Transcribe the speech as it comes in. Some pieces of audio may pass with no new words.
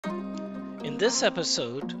In this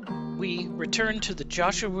episode, we return to the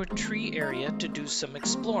Joshua Tree area to do some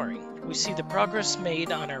exploring. We see the progress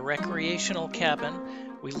made on our recreational cabin.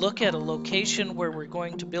 We look at a location where we're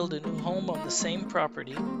going to build a new home on the same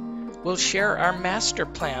property. We'll share our master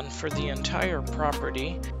plan for the entire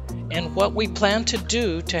property and what we plan to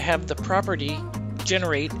do to have the property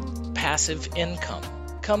generate passive income.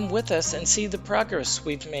 Come with us and see the progress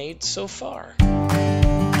we've made so far.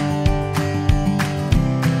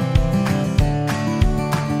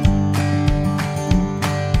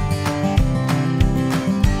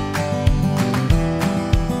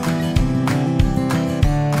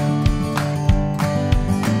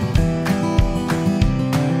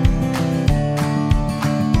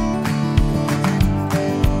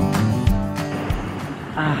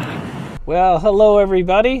 Well, hello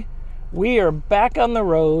everybody. We are back on the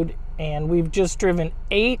road and we've just driven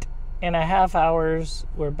 8.5 hours.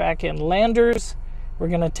 We're back in Landers. We're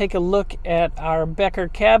going to take a look at our Becker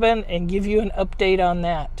cabin and give you an update on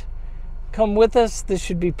that. Come with us. This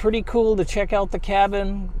should be pretty cool to check out the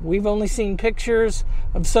cabin. We've only seen pictures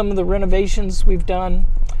of some of the renovations we've done.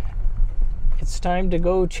 It's time to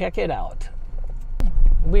go check it out.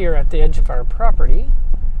 We are at the edge of our property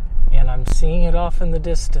and I'm seeing it off in the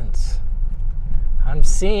distance. I'm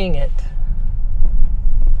seeing it.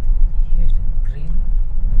 Here's green.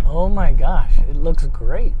 Oh my gosh, it looks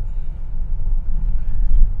great.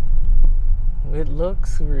 It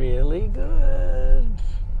looks really good.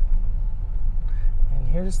 And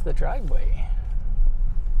here's the driveway.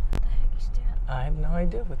 What the heck is that? I have no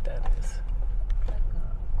idea what that is. Like a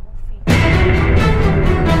coffee.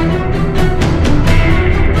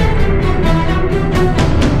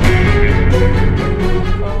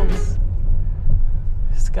 Folks,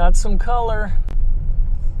 it's got some color.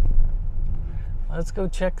 Let's go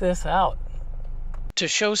check this out. To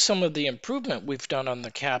show some of the improvement we've done on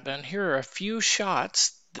the cabin, here are a few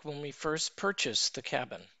shots when we first purchased the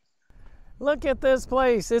cabin. Look at this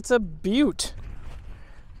place. It's a beaut.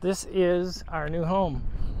 This is our new home.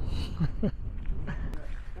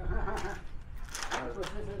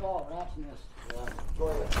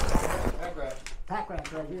 Pack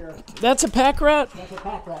rat right here. That's a pack rat? That's a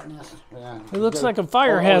pack rat nest. Yeah. It looks like a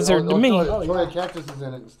fire hazard to me. Toy cactuses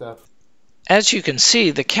in it and stuff. As you can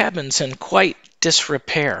see, the cabin's in quite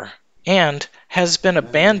disrepair and has been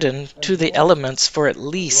abandoned to the elements for at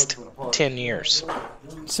least 10 years.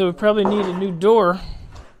 So we probably need a new door.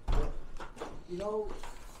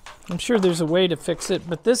 I'm sure there's a way to fix it,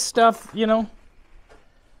 but this stuff, you know,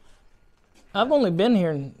 I've only been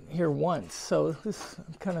here once, so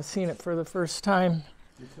I've kind of seen it for the first time.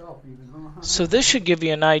 So this should give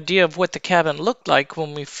you an idea of what the cabin looked like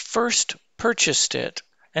when we first purchased it.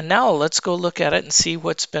 And now let's go look at it and see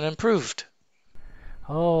what's been improved.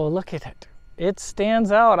 Oh, look at it. It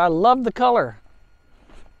stands out. I love the color.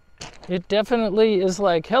 It definitely is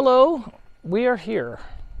like, hello, we are here.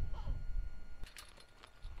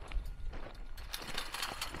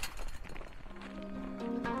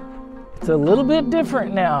 It's a little bit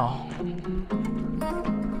different now. Let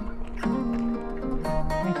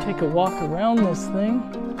me take a walk around this thing.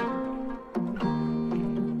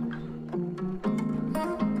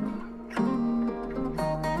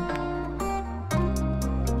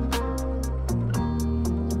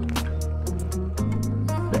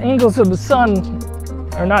 The angles of the sun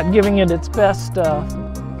are not giving it its best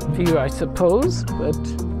view, I suppose, but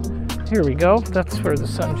here we go. That's where the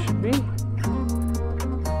sun should be.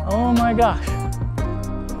 Oh my gosh.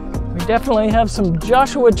 We definitely have some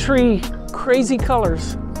Joshua Tree crazy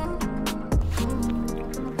colors.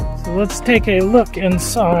 So let's take a look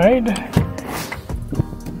inside.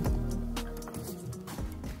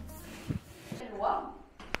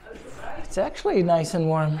 It's actually nice and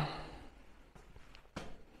warm.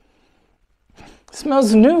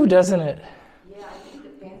 Smells new, doesn't it? Yeah, I think the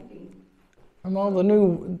painting. From all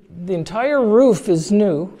the entire roof is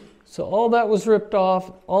new. So all that was ripped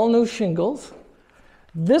off, all new shingles.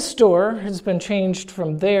 This door has been changed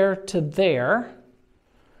from there to there.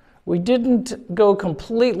 We didn't go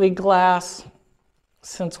completely glass.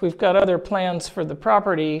 Since we've got other plans for the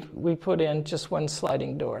property, we put in just one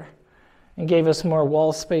sliding door and gave us more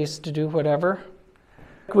wall space to do whatever.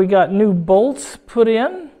 We got new bolts put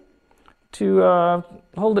in to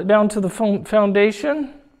hold it down to the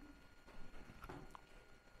foundation.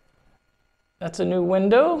 That's a new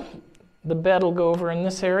window. The bed will go over in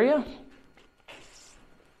this area.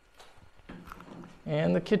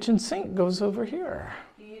 And the kitchen sink goes over here.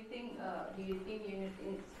 Do you think you need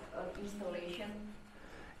installation?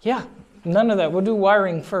 Yeah, none of that. We'll do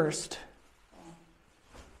wiring first.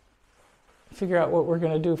 Figure out what we're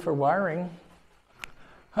going to do for wiring.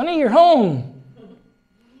 Honey, you're home.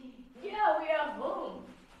 Yeah, we are home.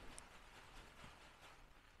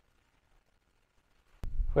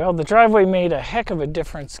 Well, the driveway made a heck of a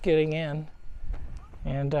difference getting in.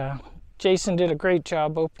 And Jason did a great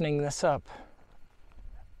job opening this up.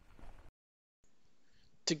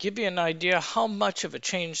 To give you an idea how much of a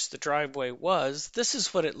change the driveway was, this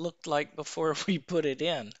is what it looked like before we put it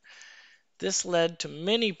in. This led to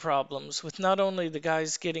many problems with not only the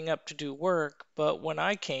guys getting up to do work, but when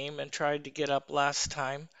I came and tried to get up last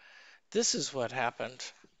time, this is what happened.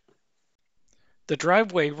 The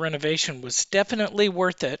driveway renovation was definitely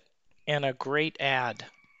worth it and a great ad.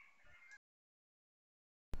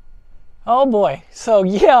 Oh boy, so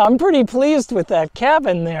yeah, I'm pretty pleased with that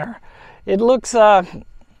cabin there. It looks,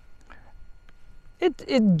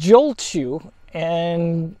 it jolts you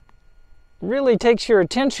and really takes your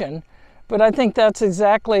attention, but I think that's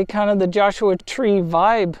exactly kind of the Joshua Tree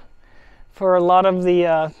vibe for a lot of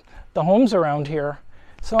the homes around here.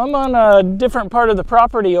 So I'm on a different part of the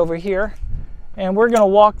property over here, and we're gonna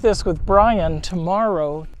walk this with Brian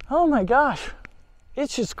tomorrow. Oh my gosh,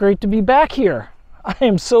 it's just great to be back here. I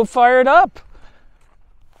am so fired up.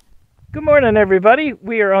 Good morning, everybody.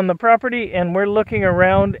 We are on the property and we're looking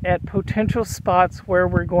around at potential spots where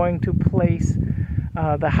we're going to place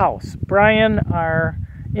the house. Brian, our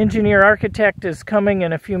engineer architect, is coming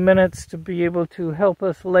in a few minutes to be able to help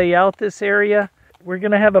us lay out this area. We're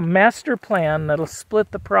going to have a master plan that'll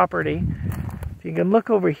split the property. If you can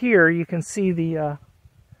look over here, you can see the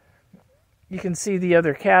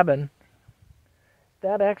other cabin.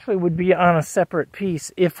 That actually would be on a separate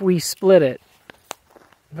piece if we split it.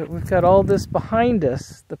 But we've got all this behind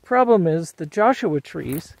us. The problem is the Joshua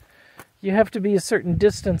trees. You have to be a certain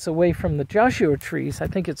distance away from the Joshua trees. I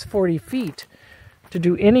think it's 40 feet to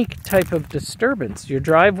do any type of disturbance. Your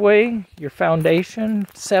driveway, your foundation,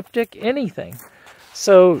 septic, anything.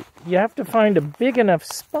 So you have to find a big enough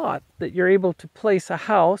spot that you're able to place a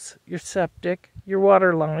house, your septic, your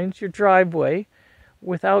water lines, your driveway,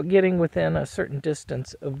 without getting within a certain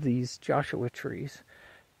distance of these Joshua trees.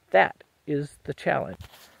 That is the challenge.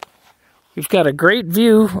 We've got a great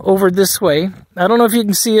view over this way. I don't know if you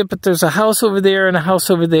can see it, but there's a house over there and a house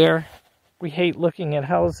over there. We hate looking at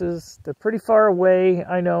houses. They're pretty far away,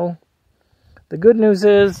 I know. The good news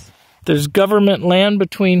is there's government land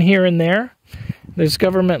between here and there. There's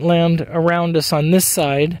government land around us on this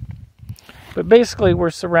side. But basically we're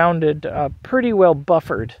surrounded, pretty well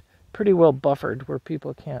buffered where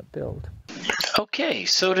people can't build. Okay,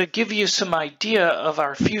 so to give you some idea of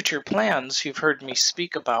our future plans you've heard me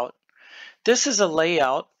speak about, this is a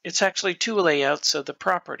layout. It's actually two layouts of the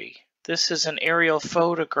property. This is an aerial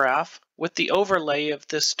photograph with the overlay of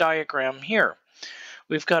this diagram here.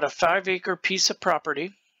 We've got a 5-acre piece of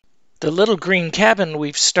property. The little green cabin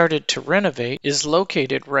we've started to renovate is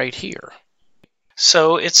located right here.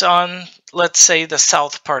 So it's on, let's say, the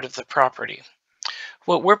south part of the property.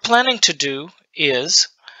 What we're planning to do is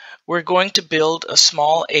we're going to build a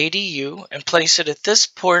small ADU and place it at this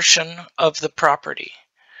portion of the property.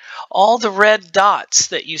 All the red dots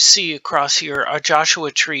that you see across here are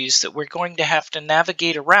Joshua trees that we're going to have to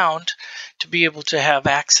navigate around to be able to have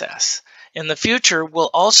access. In the future, we'll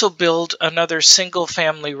also build another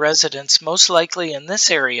single-family residence, most likely in this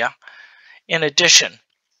area. In addition,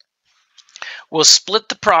 we'll split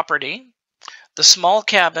the property. The small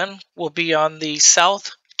cabin will be on the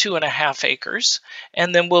south 2.5 acres,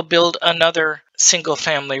 and then we'll build another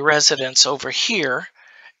single-family residence over here,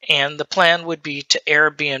 and the plan would be to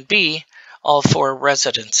Airbnb all 4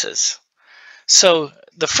 residences. So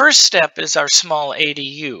the first step is our small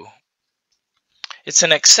ADU. It's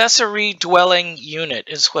an accessory dwelling unit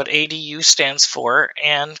is what ADU stands for,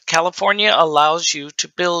 and California allows you to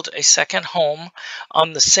build a second home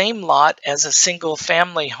on the same lot as a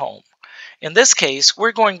single-family home. In this case,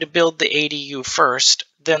 we're going to build the ADU first,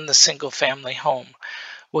 then the single-family home.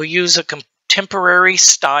 We'll use a contemporary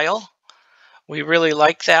style. We really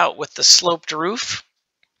like that with the sloped roof.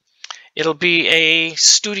 It'll be a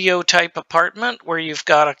studio-type apartment where you've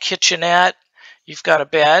got a kitchenette, you've got a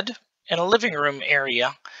bed, and a living room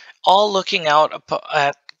area, all looking out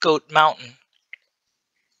at Goat Mountain.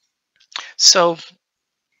 So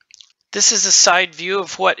this is a side view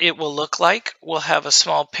of what it will look like. We'll have a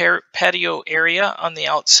small patio area on the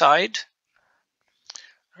outside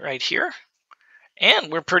right here,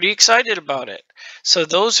 and we're pretty excited about it. So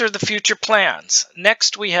those are the future plans.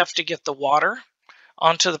 Next, we have to get the water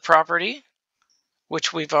onto the property,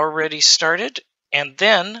 which we've already started, and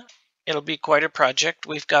then it'll be quite a project.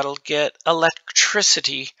 We've got to get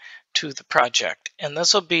electricity to the project, and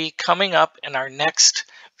this will be coming up in our next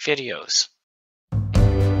videos.